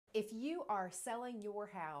If you are selling your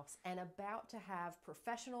house and about to have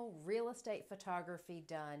professional real estate photography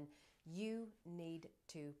done, you need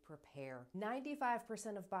to prepare.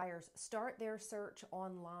 95% of buyers start their search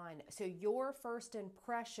online, so your first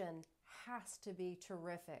impression has to be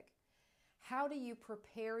terrific. How do you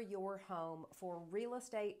prepare your home for real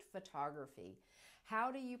estate photography?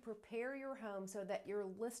 How do you prepare your home so that your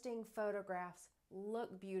listing photographs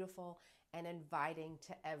look beautiful and inviting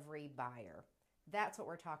to every buyer? That's what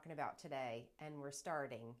we're talking about today, and we're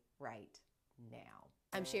starting right now.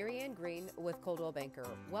 I'm Sherri Green with Coldwell Banker.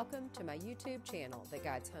 Welcome to my YouTube channel that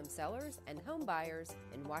guides home sellers and home buyers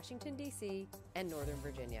in Washington, D.C. and Northern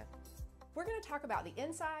Virginia. We're going to talk about the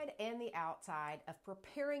inside and the outside of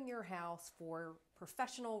preparing your house for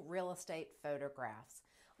professional real estate photographs.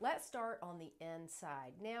 Let's start on the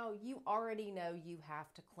inside. Now, you already know you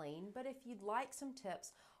have to clean, but if you'd like some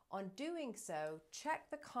tips on doing so,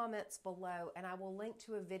 check the comments below and I will link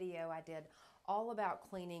to a video I did all about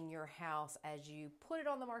cleaning your house as you put it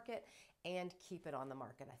on the market and keep it on the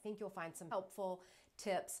market. I think you'll find some helpful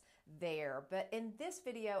tips there. But in this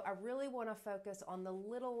video, I really want to focus on the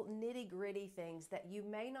little nitty-gritty things that you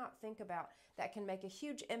may not think about that can make a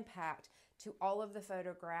huge impact to all of the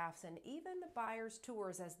photographs and even the buyer's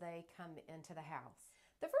tours as they come into the house.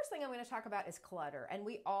 The first thing I'm going to talk about is clutter, and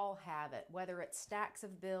we all have it, whether it's stacks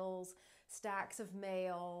of bills, stacks of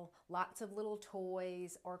mail, lots of little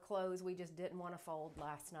toys, or clothes we just didn't want to fold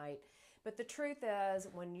last night. But the truth is,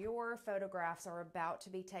 when your photographs are about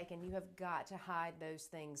to be taken, you have got to hide those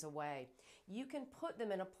things away. You can put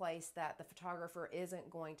them in a place that the photographer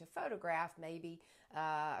isn't going to photograph, maybe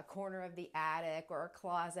a corner of the attic or a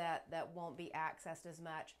closet that won't be accessed as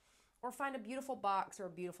much. Or find a beautiful box or a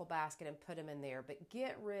beautiful basket and put them in there. But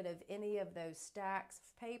get rid of any of those stacks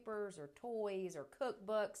of papers or toys or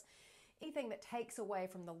cookbooks, anything that takes away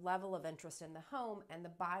from the level of interest in the home and the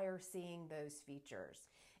buyer seeing those features.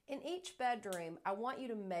 In each bedroom, I want you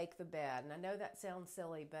to make the bed. And I know that sounds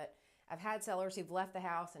silly, but I've had sellers who've left the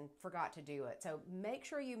house and forgot to do it. So make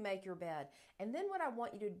sure you make your bed. And then what I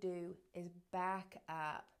want you to do is back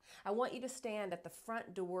up. I want you to stand at the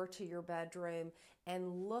front door to your bedroom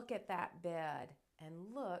and look at that bed and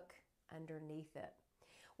look underneath it.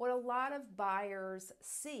 What a lot of buyers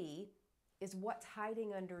see is what's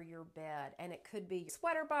hiding under your bed. And it could be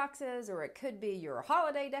sweater boxes, or it could be your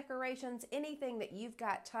holiday decorations, anything that you've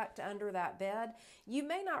got tucked under that bed. You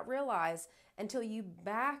may not realize until you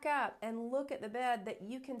back up and look at the bed that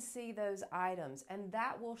you can see those items, and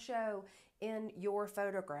that will show in your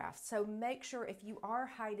photographs. So make sure if you are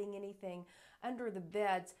hiding anything under the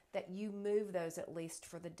beds that you move those at least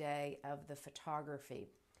for the day of the photography.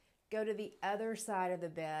 Go to the other side of the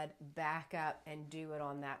bed, back up, and do it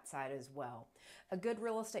on that side as well. A good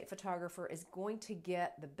real estate photographer is going to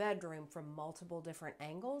get the bedroom from multiple different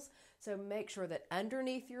angles, so make sure that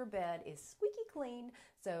underneath your bed is squeaky clean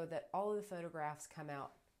so that all of the photographs come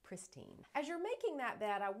out pristine. As you're making that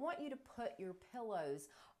bed, I want you to put your pillows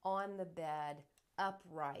on the bed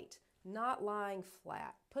upright, not lying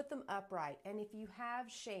flat. Put them upright. And if you have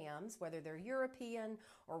shams, whether they're European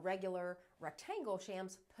or regular rectangle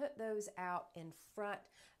shams, put those out in front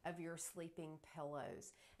of your sleeping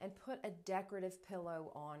pillows and put a decorative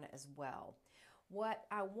pillow on as well. What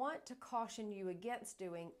I want to caution you against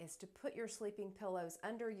doing is to put your sleeping pillows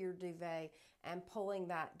under your duvet and pulling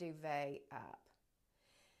that duvet up.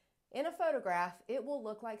 In a photograph, it will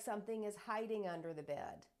look like something is hiding under the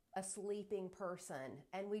bed, a sleeping person,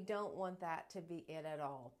 and we don't want that to be it at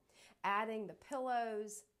all. Adding the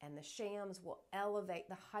pillows and the shams will elevate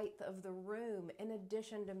the height of the room in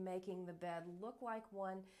addition to making the bed look like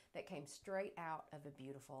one that came straight out of a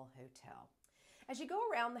beautiful hotel. As you go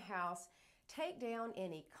around the house, take down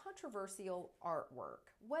any controversial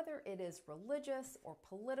artwork, whether it is religious or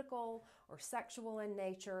political or sexual in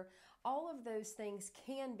nature. All of those things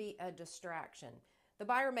can be a distraction. The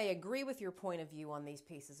buyer may agree with your point of view on these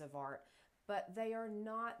pieces of art, but they are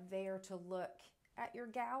not there to look at your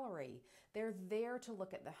gallery. They're there to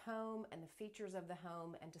look at the home and the features of the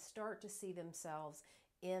home and to start to see themselves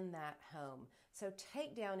in that home. So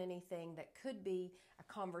take down anything that could be a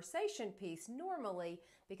conversation piece normally,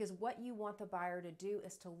 because what you want the buyer to do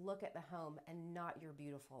is to look at the home and not your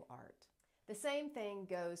beautiful art. The same thing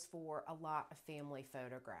goes for a lot of family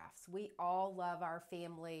photographs. We all love our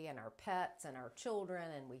family and our pets and our children,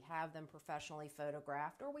 and we have them professionally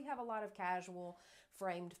photographed, or we have a lot of casual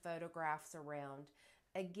framed photographs around.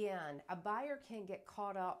 Again, a buyer can get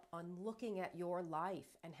caught up on looking at your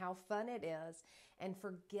life and how fun it is and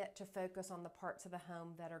forget to focus on the parts of the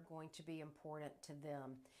home that are going to be important to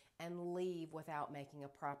them and leave without making a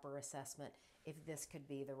proper assessment if this could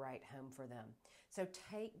be the right home for them. So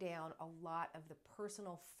take down a lot of the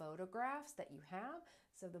personal photographs that you have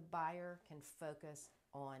so the buyer can focus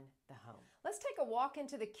on the home. Let's take a walk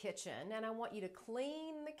into the kitchen, and I want you to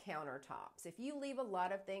clean the countertops. If you leave a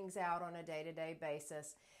lot of things out on a day-to-day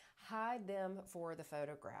basis, hide them for the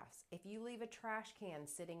photographs. If you leave a trash can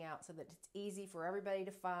sitting out so that it's easy for everybody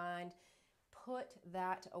to find, put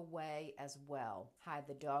that away as well. Hide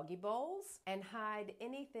the doggy bowls and hide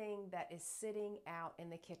anything that is sitting out in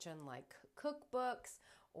the kitchen like cookbooks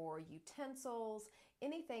or utensils,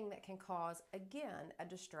 anything that can cause, again, a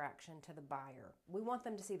distraction to the buyer. We want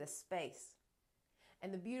them to see the space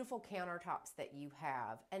and the beautiful countertops that you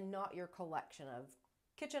have and not your collection of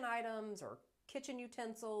kitchen items or kitchen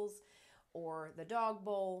utensils or the dog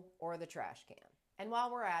bowl or the trash can. And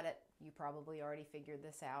while we're at it, you probably already figured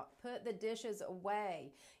this out, put the dishes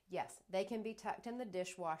away. Yes, they can be tucked in the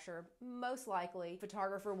dishwasher. Most likely,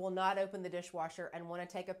 photographer will not open the dishwasher and want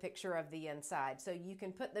to take a picture of the inside. So you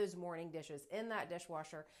can put those morning dishes in that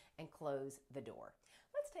dishwasher and close the door.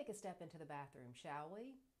 Let's take a step into the bathroom, shall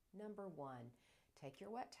we? Number 1, take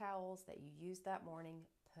your wet towels that you used that morning,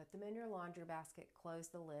 put them in your laundry basket, close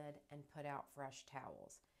the lid, and put out fresh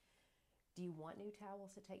towels. Do you want new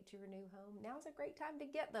towels to take to your new home? Now's a great time to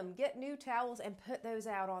get them. Get new towels and put those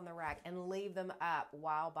out on the rack and leave them up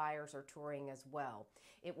while buyers are touring as well.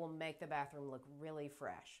 It will make the bathroom look really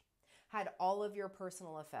fresh. Hide all of your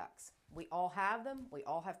personal effects. We all have them. We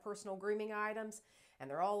all have personal grooming items, and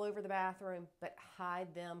they're all over the bathroom, but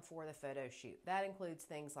hide them for the photo shoot. That includes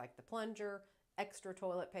things like the plunger, extra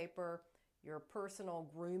toilet paper, your personal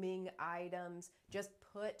grooming items. Just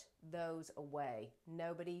put those away.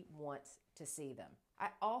 Nobody wants to see them. I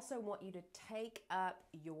also want you to take up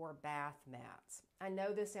your bath mats. I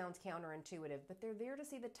know this sounds counterintuitive, but they're there to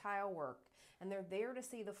see the tile work and they're there to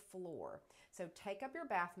see the floor. So take up your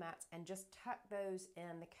bath mats and just tuck those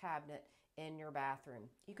in the cabinet in your bathroom.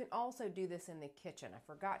 You can also do this in the kitchen. I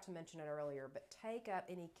forgot to mention it earlier, but take up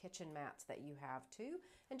any kitchen mats that you have too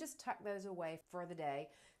and just tuck those away for the day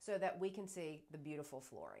so that we can see the beautiful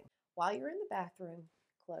flooring. While you're in the bathroom,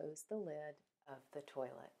 close the lid of the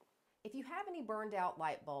toilet. If you have any burned out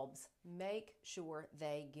light bulbs, make sure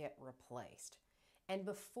they get replaced. And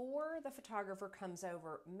before the photographer comes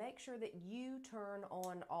over, make sure that you turn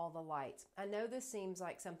on all the lights. I know this seems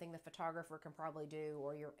like something the photographer can probably do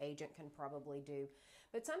or your agent can probably do,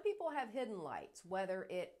 but some people have hidden lights, whether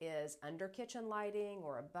it is under kitchen lighting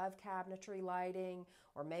or above cabinetry lighting,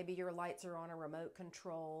 or maybe your lights are on a remote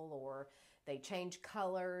control or they change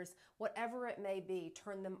colors. Whatever it may be,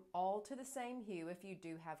 turn them all to the same hue if you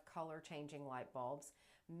do have color changing light bulbs.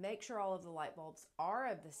 Make sure all of the light bulbs are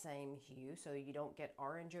of the same hue so you don't get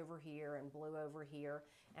orange over here and blue over here,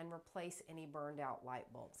 and replace any burned out light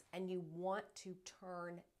bulbs. And you want to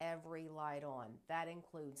turn every light on. That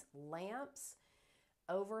includes lamps,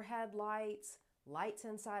 overhead lights, lights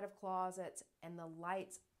inside of closets, and the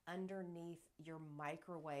lights underneath your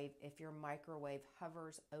microwave if your microwave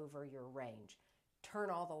hovers over your range. Turn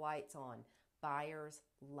all the lights on. Buyers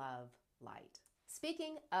love light.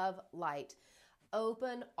 Speaking of light,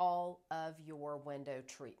 open all of your window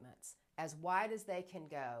treatments as wide as they can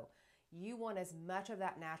go. You want as much of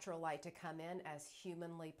that natural light to come in as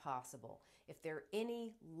humanly possible. If there are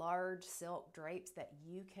any large silk drapes that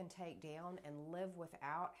you can take down and live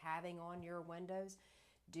without having on your windows,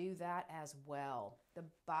 do that as well. The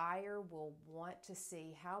buyer will want to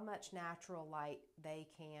see how much natural light they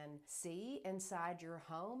can see inside your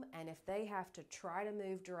home, and if they have to try to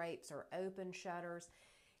move drapes or open shutters,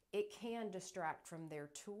 it can distract from their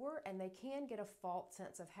tour, and they can get a false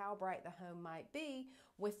sense of how bright the home might be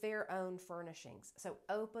with their own furnishings. So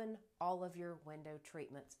open all of your window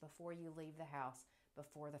treatments before you leave the house,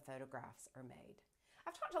 before the photographs are made.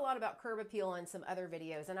 I've talked a lot about curb appeal in some other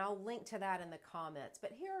videos, and I'll link to that in the comments,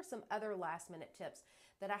 but here are some other last-minute tips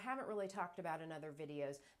that I haven't really talked about in other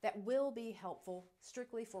videos that will be helpful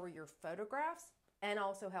strictly for your photographs and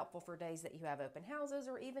also helpful for days that you have open houses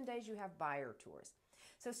or even days you have buyer tours.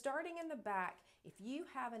 So starting in the back, if you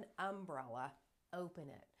have an umbrella, open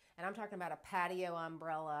it. And I'm talking about a patio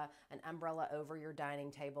umbrella, an umbrella over your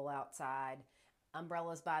dining table outside,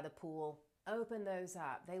 umbrellas by the pool. Open those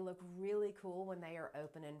up. They look really cool when they are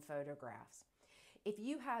open in photographs. If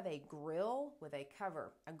you have a grill with a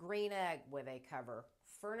cover, a green egg with a cover,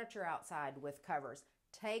 furniture outside with covers,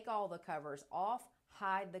 take all the covers off,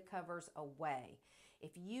 hide the covers away.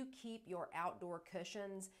 If you keep your outdoor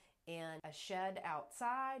cushions in a shed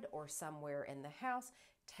outside or somewhere in the house,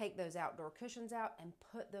 take those outdoor cushions out and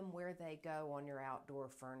put them where they go on your outdoor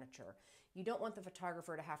furniture. You don't want the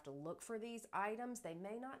photographer to have to look for these items. They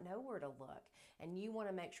may not know where to look, and you want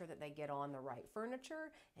to make sure that they get on the right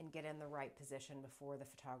furniture and get in the right position before the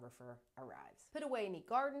photographer arrives. Put away any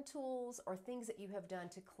garden tools or things that you have done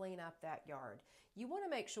to clean up that yard. You want to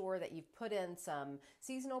make sure that you've put in some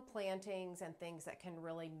seasonal plantings and things that can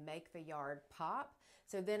really make the yard pop.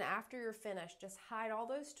 So then after you're finished, just hide all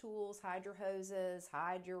those tools, hide your hoses,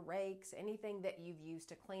 hide your rakes, anything that you've used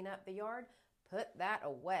to clean up the yard, put that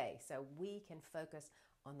away so we can focus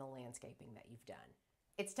on the landscaping that you've done.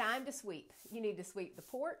 It's time to sweep. You need to sweep the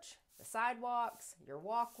porch, the sidewalks, your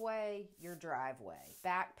walkway, your driveway,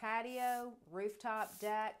 back patio, rooftop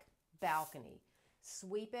deck, balcony.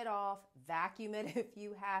 Sweep it off, vacuum it if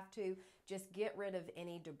you have to. Just get rid of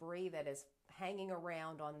any debris that is hanging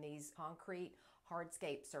around on these concrete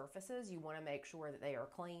hardscape surfaces. You want to make sure that they are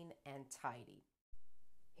clean and tidy.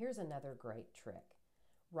 Here's another great trick.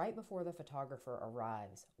 Right before the photographer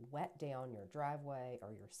arrives, wet down your driveway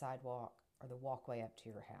or your sidewalk or the walkway up to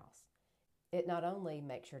your house. It not only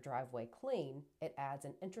makes your driveway clean, it adds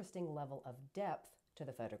an interesting level of depth to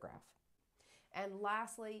the photograph. And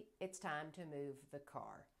lastly, it's time to move the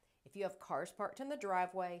car. If you have cars parked in the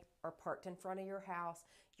driveway or parked in front of your house,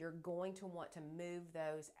 you're going to want to move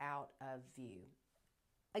those out of view.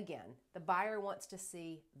 Again, the buyer wants to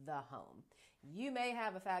see the home. You may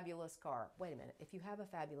have a fabulous car. Wait a minute, if you have a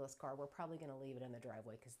fabulous car, we're probably going to leave it in the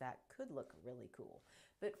driveway because that could look really cool.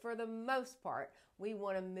 But for the most part, we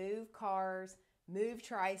want to move cars, move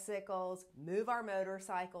tricycles, move our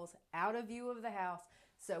motorcycles out of view of the house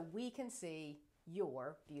so we can see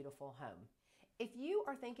your beautiful home. If you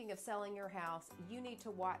are thinking of selling your house, you need to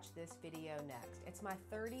watch this video next. It's my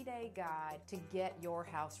 30-day guide to get your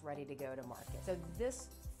house ready to go to market. So this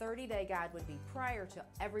 30-day guide would be prior to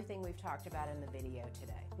everything we've talked about in the video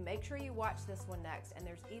today. Make sure you watch this one next, and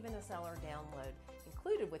there's even a seller download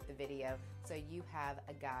included with the video so you have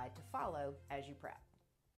a guide to follow as you prep.